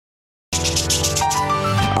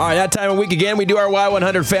All right, that time of week again, we do our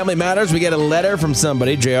Y100 Family Matters. We get a letter from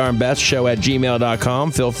somebody,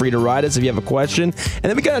 jrandbethshow@gmail.com. Feel free to write us if you have a question. And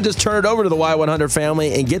then we kind of just turn it over to the Y100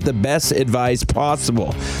 family and get the best advice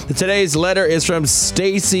possible. Today's letter is from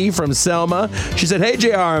Stacy from Selma. She said, "Hey,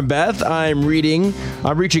 JR and Beth, I'm reaching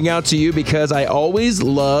out to you because I always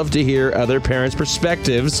love to hear other parents'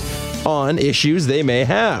 perspectives on issues they may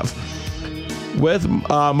have. With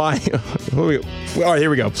all right, here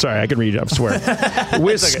we go. Sorry, I can read it, I swear.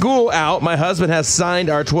 With school out, my husband has signed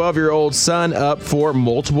our 12-year-old son up for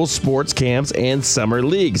multiple sports camps and summer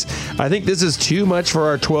leagues. I think this is too much for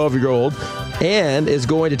our 12-year-old and is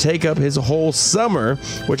going to take up his whole summer,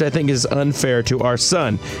 which I think is unfair to our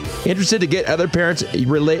son. Interested to get other parents'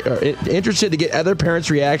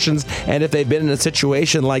 reactions and if they've been in a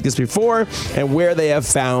situation like this before and where they have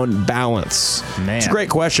found balance." Man. It's a great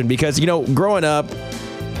question because, growing up,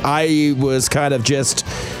 I was kind of just...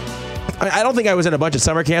 I don't think I was in a bunch of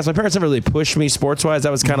summer camps. My parents never really pushed me sports-wise.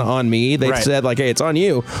 That was kind of on me. They said, hey, it's on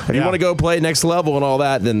you. If you want to go play next level and all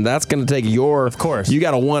that, then that's going to take your... Of course. You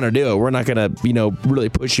got to want to do it. We're not going to, really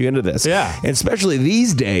push you into this. Yeah. And especially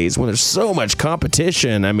these days when there's so much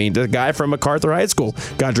competition. I mean, the guy from MacArthur High School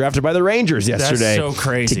got drafted by the Rangers yesterday. That's so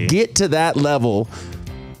crazy. To get to that level...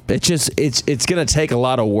 It's going to take a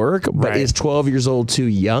lot of work, but is 12 years old too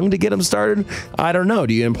young to get them started? I don't know.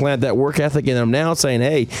 Do you implant that work ethic in them now saying,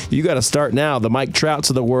 hey, you got to start now? The Mike Trouts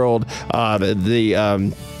of the world, the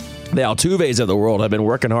Altuves of the world have been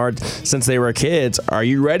working hard since they were kids. Are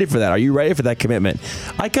you ready for that? Are you ready for that commitment?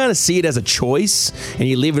 I kind of see it as a choice, and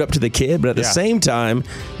you leave it up to the kid, but at the same time,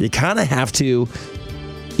 you kind of have to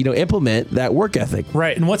implement that work ethic.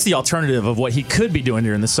 Right. And what's the alternative of what he could be doing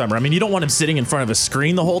during the summer? I mean, you don't want him sitting in front of a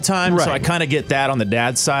screen the whole time. Right. So I kind of get that on the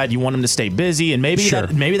dad's side. You want him to stay busy, and maybe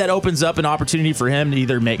that opens up an opportunity for him to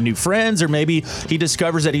either make new friends or maybe he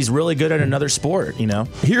discovers that he's really good at another sport,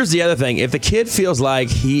 Here's the other thing. If the kid feels like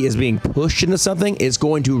he is being pushed into something, it's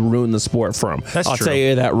going to ruin the sport for him. That's I'll true. tell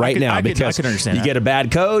you that now because I can understand you get a bad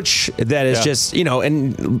coach that is just,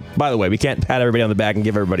 and by the way, we can't pat everybody on the back and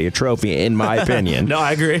give everybody a trophy, in my opinion. No,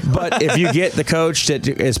 I agree. But if you get the coach that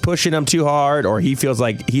is pushing him too hard, or he feels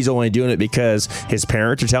like he's only doing it because his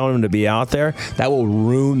parents are telling him to be out there, that will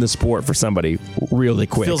ruin the sport for somebody really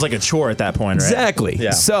quick. Feels like a chore at that point, right? Exactly.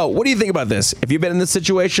 Yeah. So what do you think about this? If you've been in this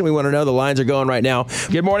situation, we want to know. The lines are going right now.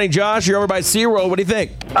 Good morning, Josh. You're over by SeaWorld. What do you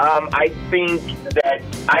think? I think that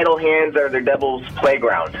idle hands are the devil's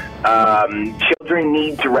playground. Children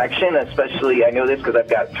need direction, especially, I know this because I've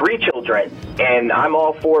got 3 children, and I'm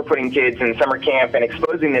all for putting kids in summer camp and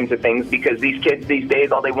exposing them to things because these kids these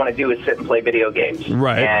days, all they want to do is sit and play video games.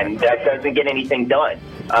 Right. And that doesn't get anything done.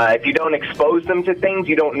 If you don't expose them to things,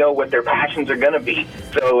 you don't know what their passions are going to be.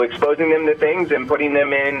 So exposing them to things and putting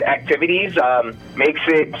them in activities makes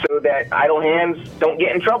it so that idle hands don't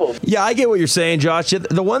get in trouble. Yeah, I get what you're saying, Josh.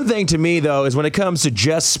 The one thing to me, though, is when it comes to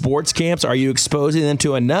just sports camps, are you exposing them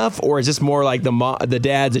to enough, or is this more like the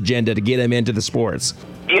dad's agenda to get them into the sports?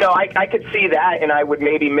 I could see that, and I would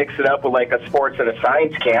maybe mix it up with like a sports and a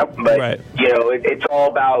science camp. But, it's all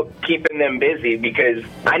about keeping them busy because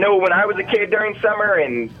I know when I was a kid during summer,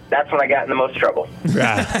 and that's when I got in the most trouble.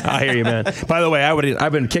 Yeah, I hear you, man. By the way,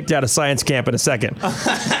 I've been kicked out of science camp in a second.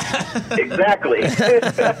 Exactly.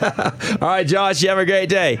 All right, Josh, you have a great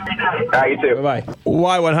day. You too. Bye-bye.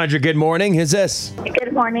 Y100, good morning. Who's this?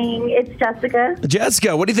 Good morning. It's Jessica.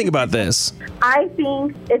 Jessica, what do you think about this? I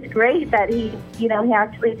think it's great that he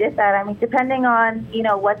actually did that. I mean, depending on,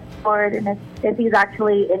 what sport and if he's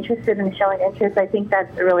actually interested in showing interest, I think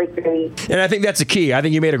that's really great. And I think that's the key. I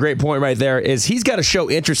think you made a great point right there, is he's got to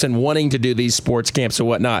show interest in wanting to do these sports camps and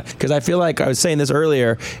whatnot. Because I feel like I was saying this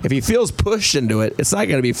earlier, if he feels pushed into it, it's not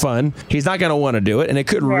going to be fun. He's not going to want to do it, and it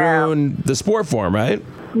could ruin the sport for him, right?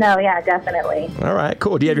 No, yeah, definitely. All right,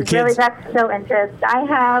 cool. Do you have your kids? Really, that's so interest. I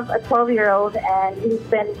have a 12-year-old, and he's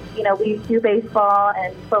been, we do baseball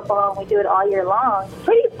and football, and we do it all year long. It's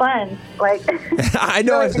pretty fun. I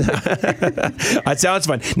know. That sounds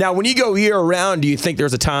fun. Now, when you go year-round, do you think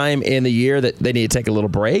there's a time in the year that they need to take a little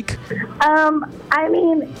break? I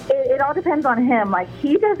mean, it all depends on him.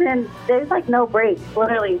 There's no breaks.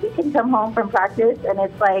 Literally, we can come home from practice, and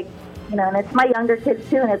it's and it's my younger kids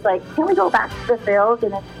too, and it's can we go back to the field?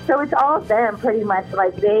 And so it's all them pretty much.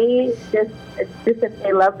 It's just if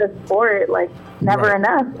they love the sport, never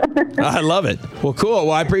enough. I love it. Well, cool.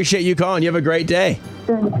 Well, I appreciate you calling. You have a great day.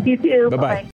 You too. Bye-bye.